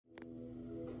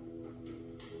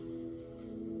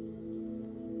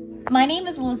My name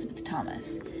is Elizabeth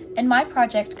Thomas, and my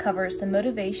project covers the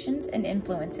motivations and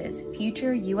influences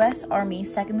future U.S. Army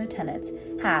Second Lieutenants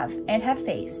have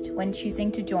faced when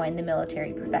choosing to join the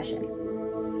military profession.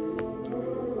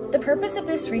 The purpose of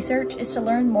this research is to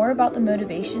learn more about the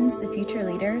motivations the future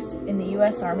leaders in the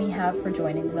U.S. Army have for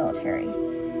joining the military.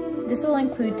 This will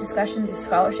include discussions of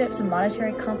scholarships and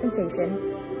monetary compensation,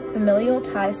 familial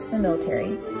ties to the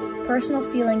military, personal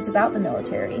feelings about the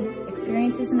military,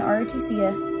 experiences in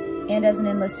ROTC and as an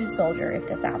enlisted soldier if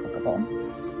that's applicable,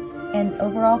 and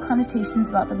overall connotations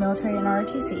about the military and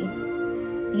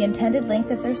ROTC, the intended length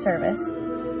of their service,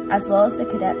 as well as the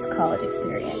cadets' college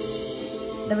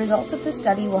experience. The results of the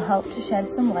study will help to shed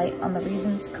some light on the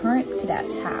reasons current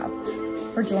cadets have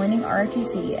for joining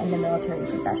ROTC and the military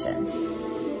profession.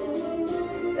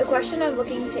 The question I'm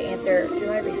looking to answer through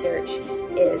my research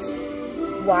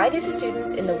is, why did the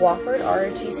students in the Wofford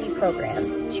ROTC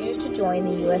program choose to join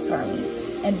the U.S. Army,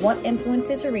 and what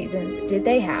influences or reasons did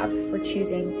they have for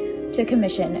choosing to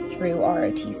commission through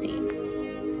ROTC?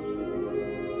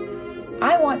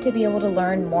 I want to be able to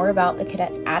learn more about the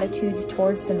cadets' attitudes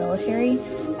towards the military,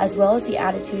 as well as the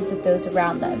attitudes of those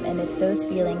around them, and if those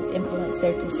feelings influence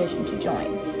their decision to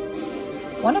join.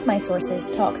 One of my sources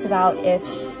talks about if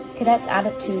cadets'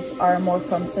 attitudes are more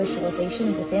from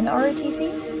socialization within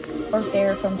ROTC, or if they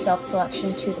are from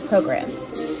self-selection to the program.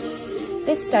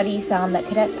 This study found that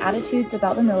cadets' attitudes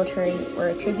about the military were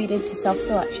attributed to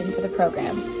self-selection for the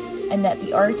program, and that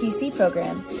the ROTC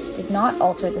program did not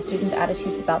alter the students'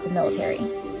 attitudes about the military.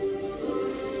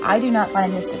 I do not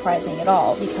find this surprising at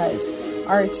all because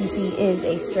ROTC is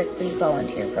a strictly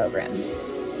volunteer program.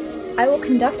 I will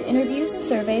conduct interviews and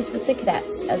surveys with the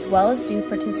cadets, as well as do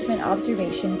participant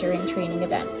observation during training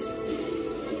events.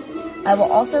 I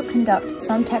will also conduct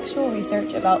some textual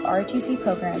research about ROTC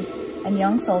programs and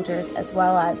young soldiers, as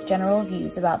well as general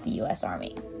views about the U.S.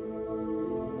 Army.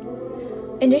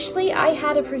 Initially, I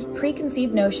had a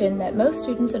preconceived notion that most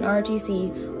students in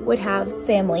ROTC would have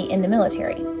family in the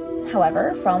military.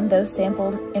 However, from those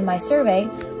sampled in my survey,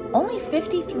 only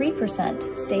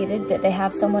 53% stated that they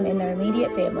have someone in their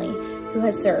immediate family who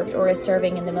has served or is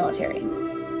serving in the military.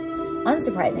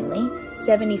 Unsurprisingly,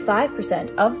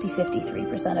 75% of the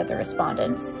 53% of the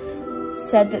respondents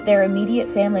said that their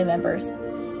immediate family members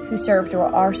who served or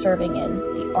are serving in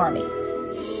the Army.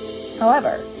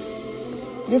 However,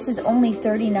 this is only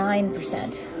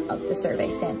 39% of the survey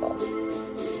sample.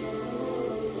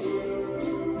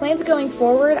 Plans going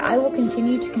forward, I will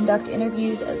continue to conduct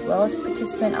interviews as well as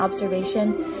participant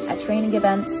observation at training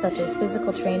events such as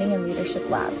physical training and leadership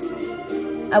labs.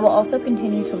 I will also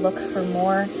continue to look for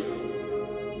more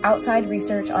outside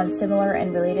research on similar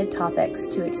and related topics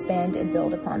to expand and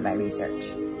build upon my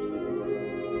research.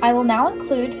 I will now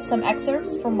include some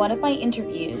excerpts from one of my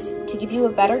interviews to give you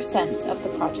a better sense of the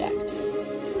project.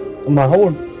 My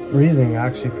whole reasoning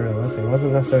actually for enlisting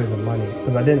wasn't necessarily the money,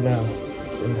 because I didn't know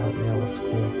it would help me out with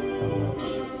school that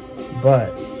much. But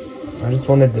I just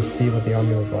wanted to see what the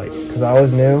Army was like, because I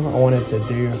always knew I wanted to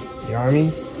do the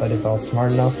Army, but if I was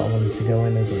smart enough, I wanted to go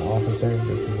in as an officer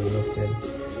versus enlisted.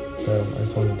 So I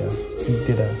just wanted to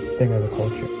get a thing of the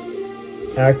culture.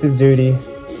 Active duty,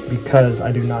 because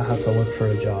I do not have to look for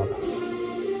a job.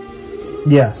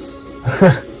 Yes.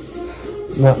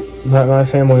 my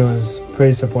family was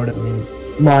pretty supportive. I mean,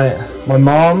 my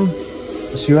mom,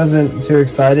 she wasn't too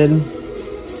excited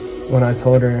when I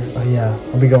told her, oh yeah,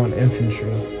 I'll be going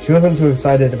infantry. She wasn't too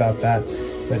excited about that,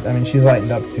 but I mean, she's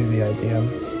lightened up to the idea.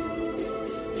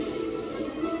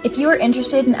 If you are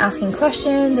interested in asking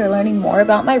questions or learning more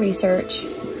about my research,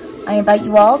 I invite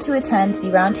you all to attend the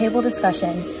roundtable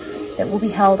discussion that will be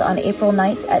held on April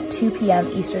 9th at 2 p.m.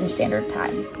 Eastern Standard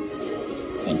Time.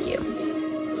 Thank you.